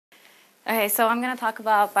Okay, so I'm going to talk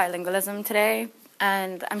about bilingualism today,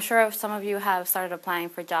 and I'm sure some of you have started applying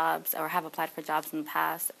for jobs or have applied for jobs in the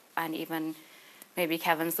past, and even maybe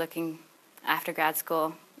Kevin's looking after grad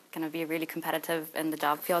school, going to be really competitive in the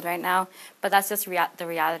job field right now, but that's just the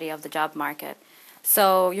reality of the job market.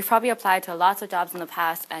 So you've probably applied to lots of jobs in the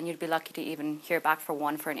past, and you'd be lucky to even hear back for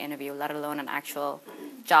one for an interview, let alone an actual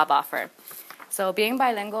job offer. So being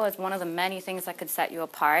bilingual is one of the many things that could set you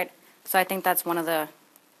apart. So I think that's one of the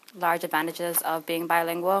large advantages of being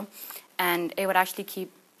bilingual, and it would actually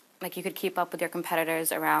you could keep up with your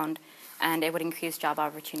competitors around, and it would increase job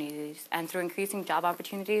opportunities. And through increasing job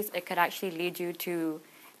opportunities, it could actually lead you to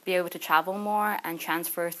be able to travel more and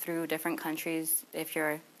transfer through different countries if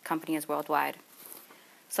your company is worldwide.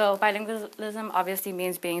 So bilingualism obviously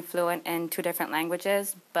means being fluent in 2 different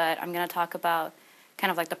languages, but I'm going to talk about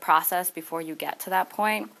kind of like the process before you get to that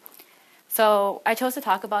point. So I chose to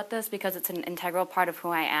talk about this because it's an integral part of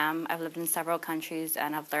who I am. I've lived in several countries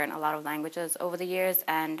and I've learned a lot of languages over the years,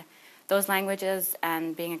 and those languages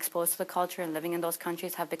and being exposed to the culture and living in those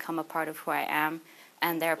countries have become a part of who I am,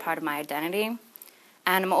 and they're a part of my identity.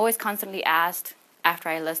 And I'm always constantly asked, after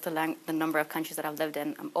I list the number of countries that I've lived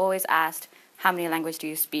in, I'm always asked, how many languages do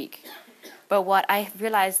you speak? But what I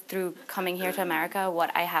realized through coming here to America, what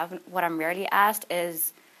I'm rarely asked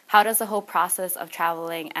is, how does the whole process of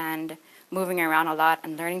traveling and moving around a lot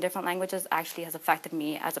and learning different languages actually has affected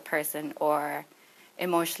me as a person or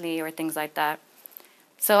emotionally or things like that.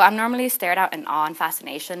 So I'm normally stared at in awe and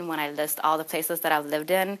fascination when I list all the places that I've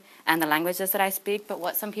lived in and the languages that I speak, but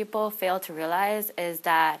what some people fail to realize is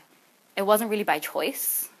that it wasn't really by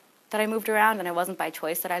choice that I moved around, and it wasn't by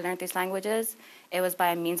choice that I learned these languages. It was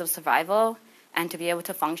by a means of survival and to be able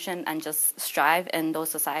to function and just strive in those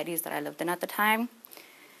societies that I lived in at the time.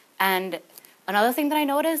 And another thing that I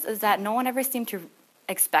noticed is that no one ever seemed to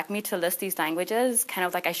expect me to list these languages, kind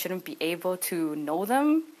of like I shouldn't be able to know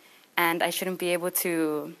them, and I shouldn't be able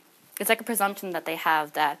to... It's like a presumption that they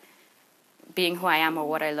have that being who I am or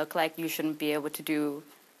what I look like, you shouldn't be able to do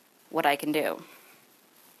what I can do.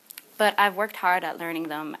 But I've worked hard at learning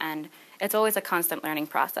them, and it's always a constant learning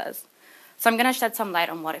process. So I'm going to shed some light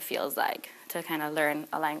on what it feels like to kind of learn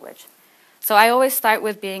a language. So I always start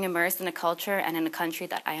with being immersed in a culture and in a country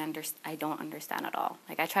that I don't understand at all.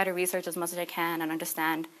 Like, I try to research as much as I can and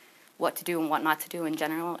understand what to do and what not to do in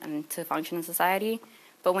general and to function in society.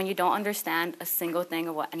 But when you don't understand a single thing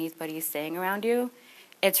of what anybody is saying around you,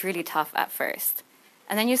 it's really tough at first.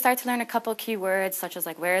 And then you start to learn a couple key words, such as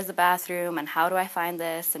like, where is the bathroom, and how do I find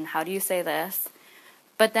this, and how do you say this?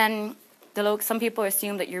 But then some people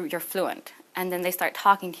assume that you're fluent, and then they start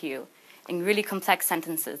talking to you in really complex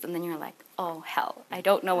sentences, and then you're like, oh, hell, I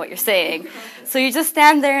don't know what you're saying. So you just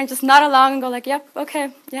stand there and just nod along and go like, yep,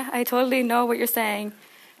 okay, yeah, I totally know what you're saying.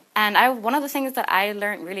 And one of the things that I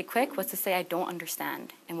learned really quick was to say I don't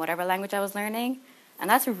understand in whatever language I was learning. And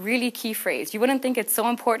that's a really key phrase. You wouldn't think it's so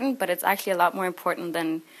important, but it's actually a lot more important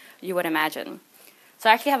than you would imagine. So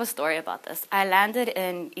I actually have a story about this. I landed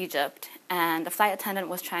in Egypt, and the flight attendant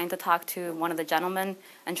was trying to talk to one of the gentlemen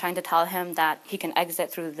and trying to tell him that he can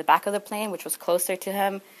exit through the back of the plane, which was closer to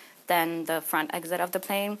him than the front exit of the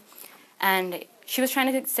plane. And she was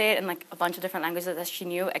trying to say it in like a bunch of different languages that she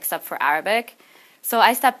knew except for Arabic. So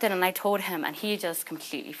I stepped in and I told him, and he just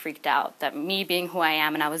completely freaked out that me being who I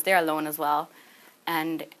am, and I was there alone as well,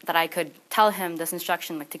 and that I could tell him this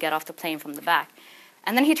instruction, like to get off the plane from the back.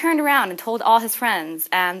 And then he turned around and told all his friends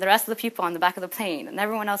and the rest of the people on the back of the plane, and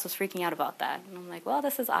everyone else was freaking out about that. And I'm like, well,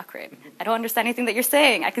 this is awkward. I don't understand anything that you're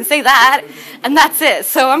saying. I can say that, and that's it.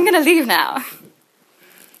 So I'm going to leave now.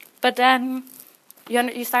 But then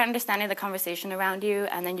you start understanding the conversation around you,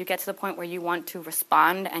 and then you get to the point where you want to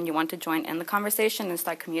respond and you want to join in the conversation and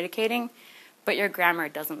start communicating, but your grammar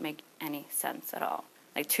doesn't make any sense at all.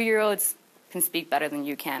 Like 2-year-olds can speak better than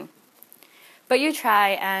you can. But you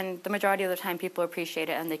try, and the majority of the time people appreciate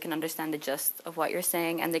it and they can understand the gist of what you're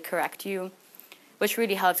saying, and they correct you, which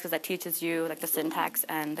really helps because that teaches you like the syntax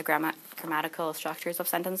and the grammatical structures of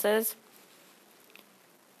sentences.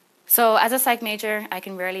 So as a psych major, I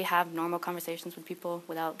can rarely have normal conversations with people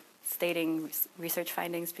without stating research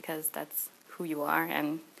findings, because that's who you are,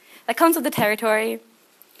 and that comes with the territory.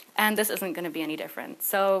 And this isn't going to be any different.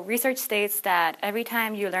 So research states that every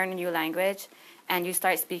time you learn a new language and you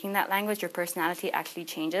start speaking that language, your personality actually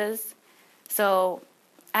changes. So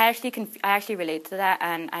I actually relate to that,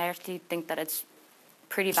 and I actually think that it's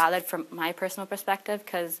pretty valid from my personal perspective,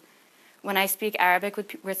 because when I speak Arabic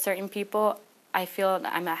with certain people, I feel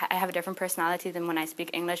I have a different personality than when I speak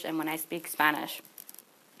English and when I speak Spanish.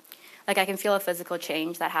 Like, I can feel a physical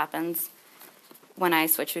change that happens when I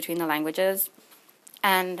switch between the languages.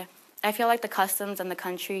 And I feel like the customs and the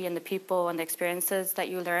country and the people and the experiences that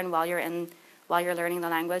you learn while you're learning the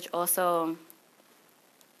language also,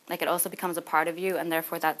 like, it also becomes a part of you, and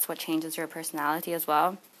therefore that's what changes your personality as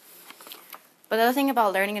well. But the other thing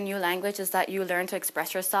about learning a new language is that you learn to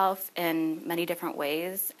express yourself in many different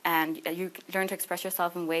ways, and you learn to express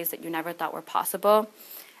yourself in ways that you never thought were possible.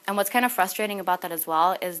 And what's kind of frustrating about that as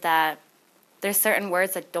well is that there's certain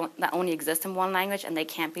words that only exist in one language and they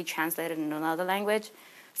can't be translated in another language.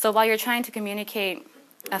 So while you're trying to communicate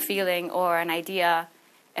a feeling or an idea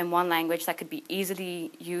in one language that could be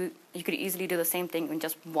you could easily do the same thing in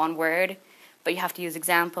just one word, but you have to use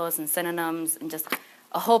examples and synonyms and just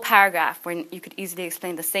a whole paragraph where you could easily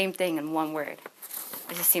explain the same thing in one word.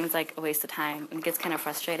 It just seems like a waste of time and it gets kind of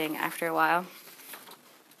frustrating after a while.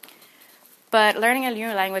 But learning a new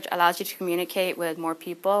language allows you to communicate with more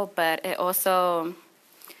people, but it also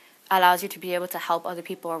allows you to be able to help other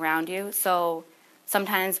people around you. So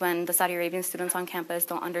sometimes when the Saudi Arabian students on campus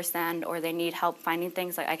don't understand or they need help finding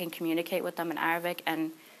things, like, I can communicate with them in Arabic,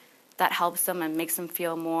 and that helps them and makes them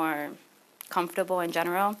feel more comfortable in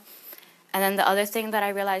general. And then the other thing that I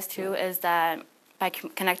realized too is that by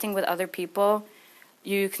connecting with other people,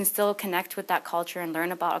 you can still connect with that culture and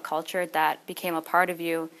learn about a culture that became a part of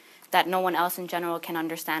you that no one else in general can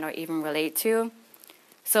understand or even relate to.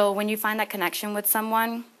 So when you find that connection with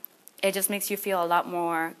someone, it just makes you feel a lot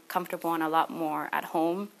more comfortable and a lot more at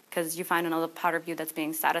home, because you find another part of you that's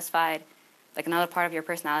being satisfied, like another part of your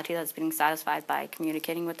personality that's being satisfied by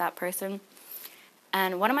communicating with that person.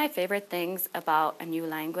 And one of my favorite things about a new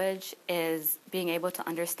language is being able to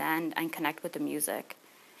understand and connect with the music,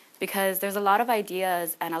 because there's a lot of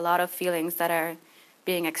ideas and a lot of feelings that are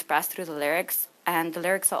being expressed through the lyrics, and the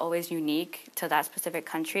lyrics are always unique to that specific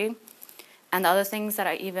country. And the other things that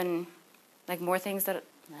are even, like, more things that,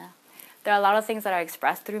 there are a lot of things that are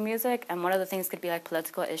expressed through music, and one of the things could be like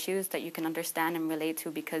political issues that you can understand and relate to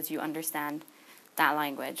because you understand that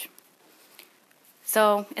language.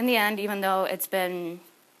 So in the end, even though it's been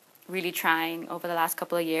really trying over the last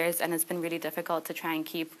couple of years, and it's been really difficult to try and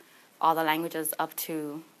keep all the languages up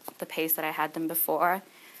to the pace that I had them before,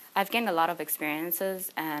 I've gained a lot of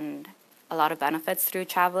experiences and a lot of benefits through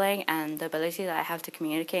traveling, and the ability that I have to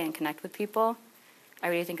communicate and connect with people, I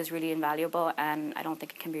really think is really invaluable, and I don't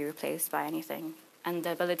think it can be replaced by anything. And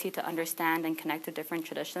the ability to understand and connect to different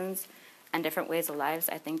traditions and different ways of lives,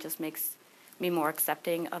 I think just makes me more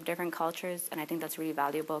accepting of different cultures, and I think that's really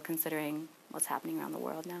valuable considering what's happening around the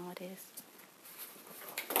world nowadays.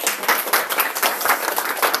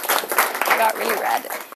 I got really red.